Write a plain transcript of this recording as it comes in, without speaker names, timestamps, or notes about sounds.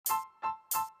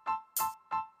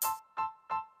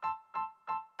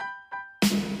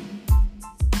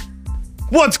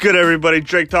What's good, everybody?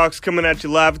 Drake Talks coming at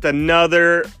you live with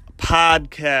another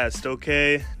podcast,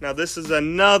 okay? Now, this is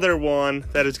another one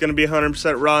that is going to be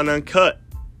 100% raw and uncut,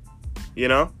 you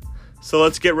know? So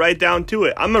let's get right down to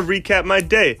it. I'm going to recap my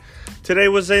day. Today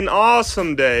was an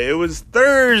awesome day. It was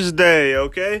Thursday,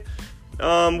 okay?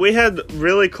 We had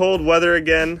really cold weather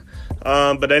again.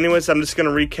 But anyways, I'm just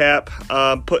going to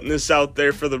recap, putting this out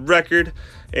there for the record.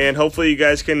 And hopefully you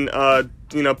guys can,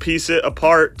 piece it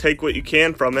apart, take what you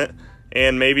can from it.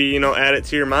 And maybe, add it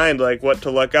to your mind, like what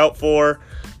to look out for,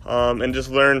 and just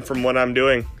learn from what I'm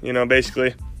doing,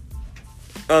 basically.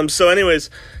 So anyways,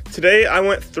 today I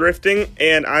went thrifting,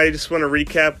 and I just want to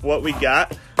recap what we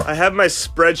got. I have my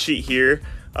spreadsheet here.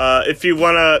 If you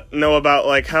want to know about,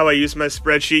 like, how I use my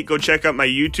spreadsheet, go check out my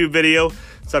YouTube video.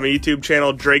 It's on my YouTube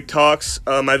channel, Drake Talks.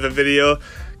 I have a video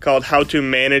called How to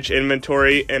Manage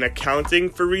Inventory and Accounting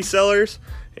for Resellers,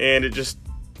 and it just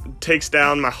takes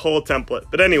down my whole template.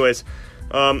 But anyways,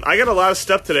 I got a lot of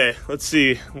stuff today. Let's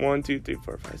see. 1, 2, 3,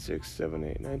 4, 5, 6, 7,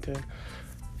 8, 9, 10.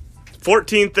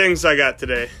 14 things I got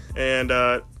today. And,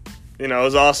 it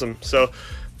was awesome. So,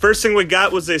 first thing we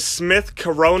got was a Smith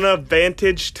Corona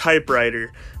Vantage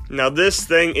typewriter. Now, this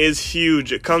thing is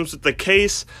huge. It comes with the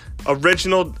case,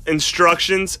 original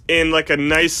instructions, and, like, a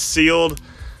nice sealed...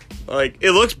 Like,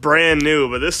 it looks brand new,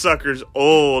 but this sucker's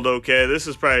old, okay? This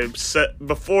is probably set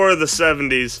before the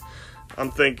 70s. I'm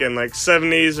thinking, like,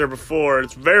 70s or before.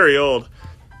 It's very old.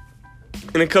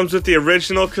 And it comes with the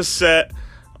original cassette,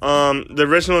 the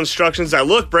original instructions that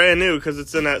look brand new because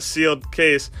it's in that sealed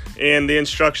case, and the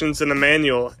instructions in the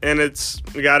manual. And it's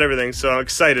got everything, so I'm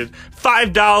excited.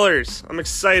 $5! I'm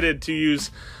excited to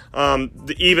use...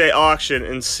 the eBay auction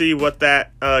and see what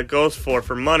that goes for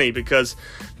money, because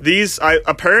these,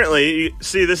 apparently,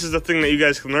 see, this is the thing that you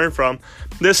guys can learn from.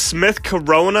 This Smith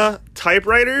Corona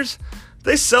typewriters,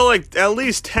 they sell like at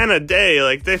least 10 a day.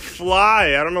 Like, they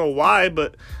fly. I don't know why,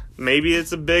 but maybe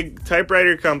it's a big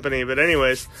typewriter company. But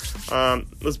anyways,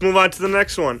 let's move on to the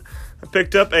next one. I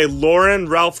picked up a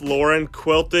Ralph Lauren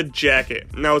quilted jacket.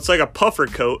 Now, it's like a puffer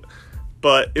coat,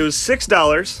 but it was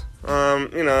 $6.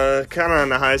 Kind of on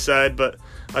the high side, but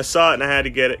I saw it and I had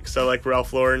to get it because I like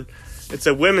Ralph Lauren. It's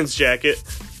a women's jacket,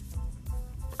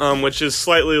 which is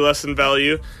slightly less in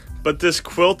value, but this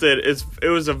quilted, it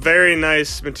was a very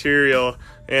nice material,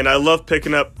 and I love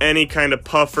picking up any kind of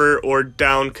puffer or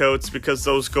down coats because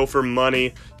those go for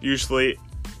money, usually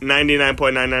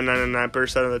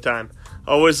 99.9999% of the time.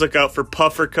 Always look out for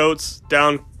puffer coats,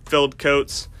 down-filled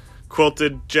coats,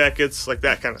 quilted jackets, like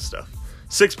that kind of stuff.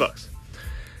 $6.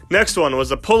 Next one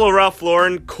was a Polo Ralph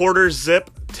Lauren quarter zip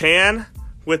tan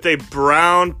with a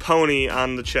brown pony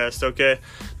on the chest, okay?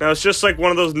 Now, it's just like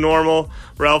one of those normal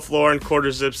Ralph Lauren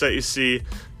quarter zips that you see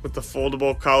with the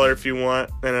foldable collar if you want,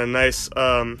 and a nice,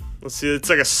 let's see, it's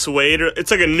like a suede,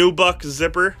 it's like a nubuck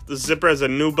zipper. The zipper has a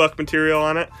nubuck material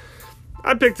on it.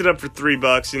 I picked it up for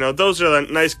 $3, those are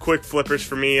the nice quick flippers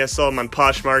for me. I sell them on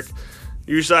Poshmark.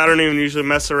 Usually, I don't even usually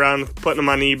mess around with putting them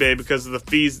on eBay because of the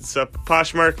fees and stuff.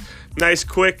 Poshmark, nice,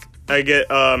 quick. I get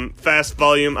fast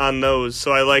volume on those.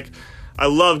 So I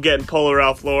love getting Polo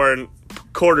Ralph Lauren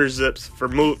quarter zips for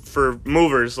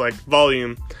movers, like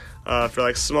volume, for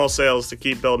like small sales to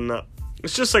keep building up.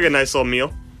 It's just like a nice little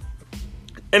meal.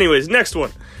 Anyways, next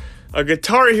one, a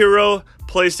Guitar Hero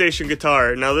PlayStation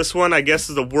guitar. Now this one, I guess,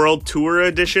 is the World Tour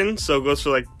edition, so it goes for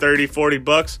like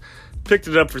 $30-$40. Picked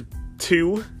it up for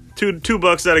 $2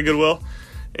 at a Goodwill,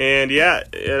 and yeah,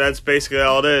 that's basically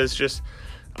all it is. Just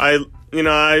I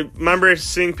remember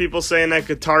seeing people saying that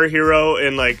Guitar Hero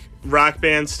and like Rock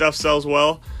Band stuff sells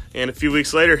well, and a few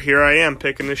weeks later, here I am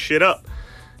picking this shit up.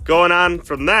 Going on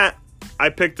from that, I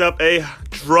picked up a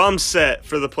drum set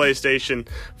for the PlayStation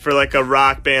for like a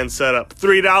Rock Band setup,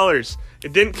 $3.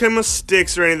 It didn't come with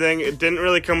sticks or anything. It didn't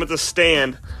really come with a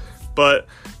stand, but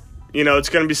it's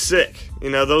gonna be sick.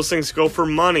 Those things go for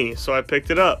money, so I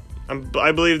picked it up.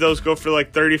 I believe those go for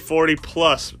like 30, 40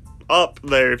 plus up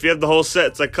there. If you have the whole set,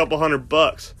 it's like a couple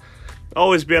 $100.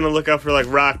 Always be on the lookout for like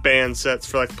Rock Band sets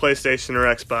for like PlayStation or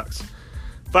Xbox.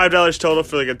 $5 total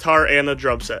for the guitar and the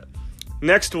drum set.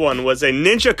 Next one was a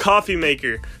Ninja coffee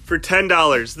maker for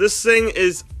 $10. This thing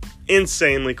is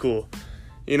insanely cool.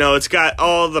 It's got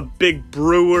all the big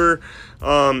brewer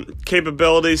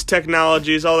capabilities,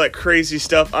 technologies, all that crazy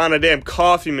stuff on a damn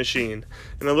coffee machine.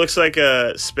 And it looks like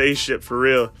a spaceship for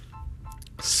real.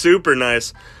 Super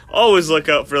nice. Always look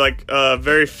out for like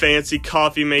very fancy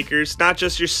coffee makers, not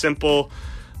just your simple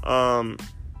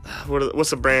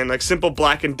what's the brand, like simple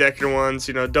Black & Decker ones,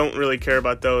 don't really care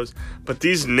about those, but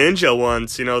these Ninja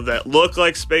ones, that look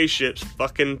like spaceships,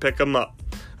 fucking pick them up.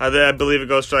 I believe it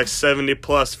goes for like 70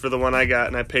 plus for the one I got,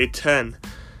 and I paid 10.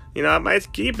 I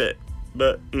might keep it.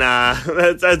 But nah,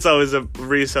 that's always a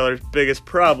reseller's biggest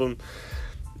problem.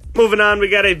 Moving on, we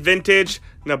got a vintage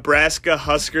Nebraska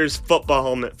Huskers football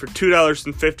helmet for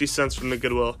 $2.50 from the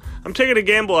Goodwill. I'm taking a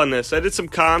gamble on this. I did some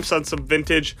comps on some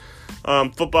vintage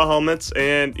football helmets,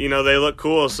 and they look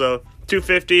cool. So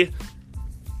 $2.50.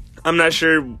 I'm not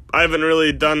sure. I haven't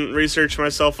really done research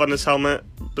myself on this helmet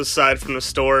aside from the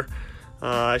store.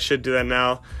 I should do that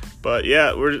now. But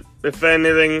yeah, if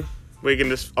anything, we can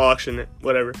just auction it.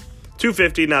 Whatever.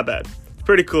 $2.50, not bad. It's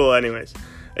pretty cool, anyways.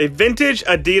 A vintage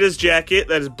Adidas jacket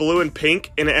that is blue and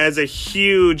pink, and it has a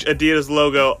huge Adidas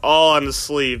logo all on the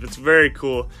sleeve. It's very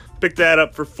cool. Picked that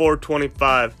up for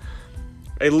 $4.25.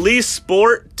 A Lee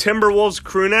Sport Timberwolves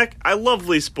crew neck. I love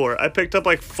Lee Sport. I picked up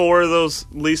like 4 of those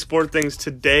Lee Sport things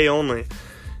today only,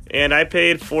 and I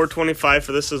paid $4.25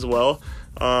 for this as well.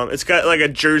 It's got like a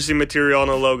jersey material on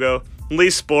the logo. Lee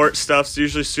Sport stuff's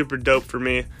usually super dope for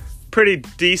me. Pretty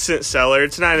decent seller.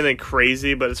 It's not anything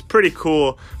crazy, but it's pretty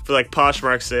cool for like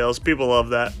Poshmark sales. People love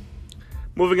that.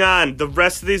 Moving on, the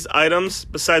rest of these items,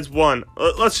 besides one,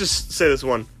 let's just say this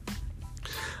one.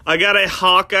 I got a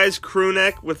Hawkeyes crew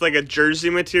neck with like a jersey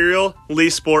material, Lee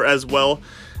Sport as well.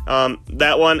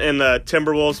 That one and the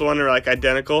Timberwolves one are like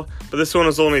identical, but this one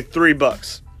was only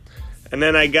 $3. And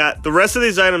then I got the rest of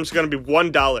these items are going to be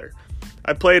 $1.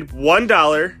 I paid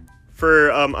 $1 for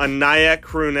a Nyack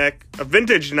crew neck, a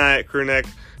vintage Nyack crew neck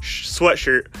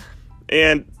sweatshirt.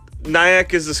 And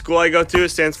Nyack is the school I go to. It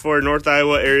stands for North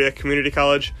Iowa Area Community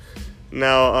College.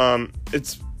 Now,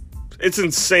 it's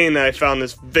insane that I found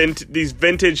these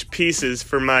vintage pieces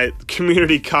for my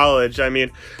community college. I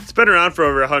mean, it's been around for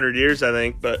over 100 years, I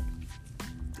think. But,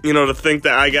 to think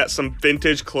that I got some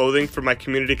vintage clothing for my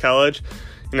community college,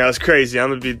 it's crazy. I'm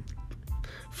going to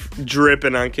be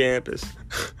dripping on campus.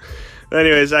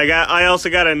 Anyways, I also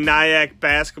got a Nyack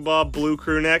basketball blue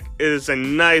crew neck. It is a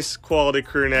nice quality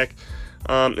crew neck.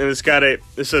 And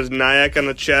it says Nyack on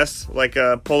the chest, like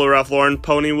a Polo Ralph Lauren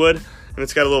pony would. And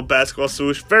it's got a little basketball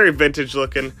swoosh. Very vintage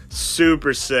looking.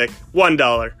 Super sick.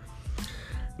 $1.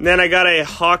 And then I got a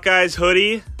Hawkeyes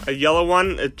hoodie, a yellow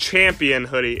one, a Champion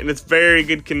hoodie. And it's very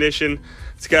good condition.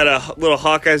 It's got a little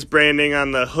Hawkeyes branding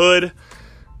on the hood,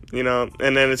 and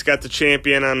then it's got the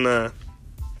Champion on the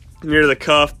near the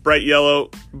cuff, bright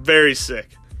yellow, very sick.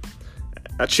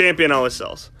 A Champion always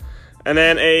sells. And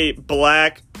then a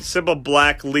simple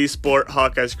black Lee Sport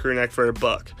Hawkeyes crew neck for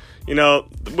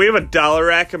 $1. We have a dollar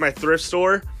rack in my thrift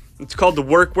store. It's called the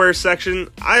workwear section.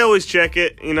 I always check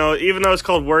it, even though it's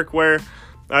called workwear,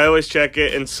 I always check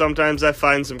it, and sometimes I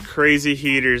find some crazy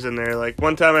heaters in there. Like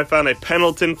one time I found a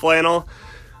Pendleton flannel,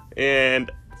 and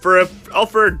for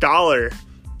 $1.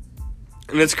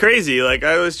 And it's crazy. Like,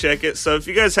 I always check it. So if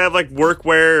you guys have like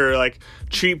workwear or like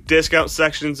cheap discount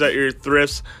sections at your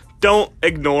thrifts, don't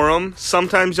ignore them.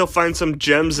 Sometimes you'll find some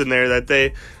gems in there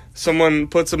that someone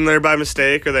puts them there by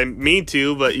mistake, or they mean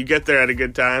to, but you get there at a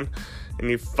good time and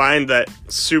you find that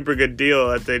super good deal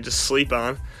that they just sleep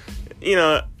on.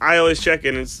 I always check it,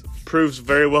 and it proves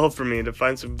very well for me to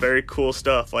find some very cool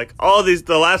stuff. Like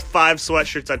the last 5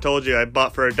 sweatshirts I told you I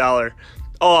bought for $1,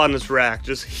 all on this rack,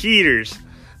 just heaters.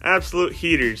 Absolute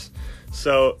heaters.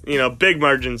 So, big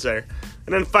margins there.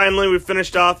 And then finally, we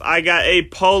finished off. I got a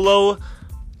Polo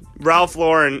Ralph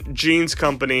Lauren Jeans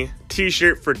Company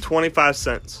t-shirt for 25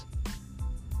 cents.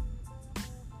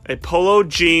 A Polo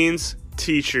Jeans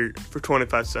t-shirt for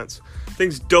 25 cents.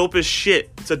 Thing's dope as shit.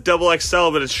 It's a double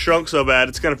XL, but it's shrunk so bad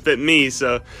it's going to fit me.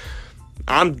 So,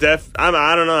 I don't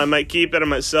know. I might keep it. I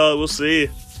might sell it. We'll see.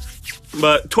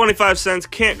 But 25 cents,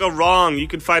 can't go wrong. You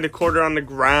can find a quarter on the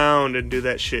ground and do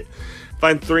that shit.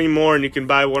 Find 3 more and you can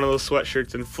buy one of those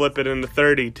sweatshirts and flip it into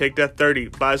 30. Take that 30,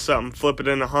 buy something, flip it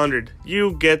into 100.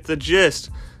 You get the gist.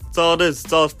 That's all it is.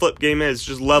 That's all a flip game is.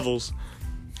 Just levels.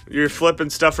 You're flipping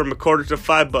stuff from a quarter to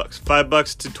 $5,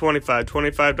 $5 to 25,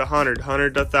 25 to 100,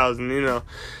 100 to 1,000, And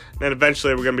then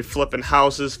eventually we're going to be flipping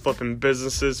houses, flipping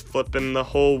businesses, flipping the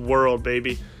whole world,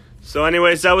 baby. So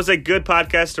anyways, that was a good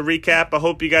podcast to recap. I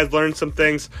hope you guys learned some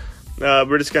things.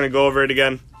 We're just going to go over it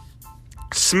again.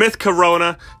 Smith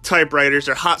Corona typewriters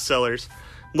are hot sellers.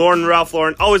 Ralph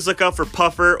Lauren, always look out for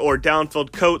puffer or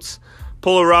down-filled coats.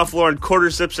 Polo Ralph Lauren quarter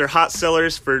zips are hot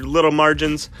sellers for little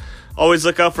margins. Always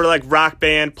look out for like Rock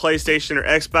Band, PlayStation, or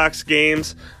Xbox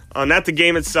games. Not the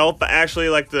game itself, but actually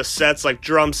like the sets, like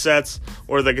drum sets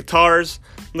or the guitars.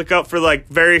 Look out for like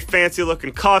very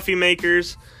fancy-looking coffee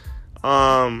makers.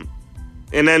 And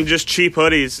then just cheap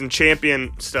hoodies and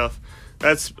Champion stuff.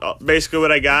 That's basically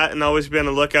what I got, and always be on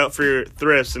the lookout for your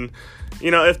thrifts. And,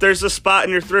 if there's a spot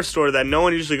in your thrift store that no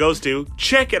one usually goes to,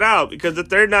 check it out, because if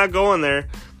they're not going there,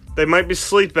 They might be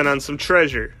sleeping on some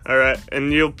treasure, all right,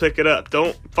 and you'll pick it up.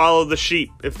 Don't follow the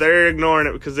sheep. If they're ignoring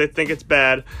it because they think it's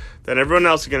bad, then everyone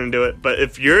else is going to do it. But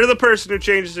if you're the person who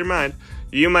changes their mind,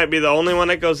 you might be the only one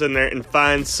that goes in there and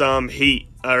finds some heat,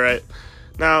 all right?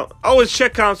 Now, always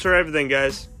check comps for everything,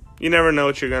 guys. You never know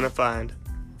what you're going to find.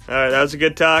 All right, that was a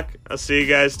good talk. I'll see you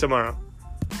guys tomorrow.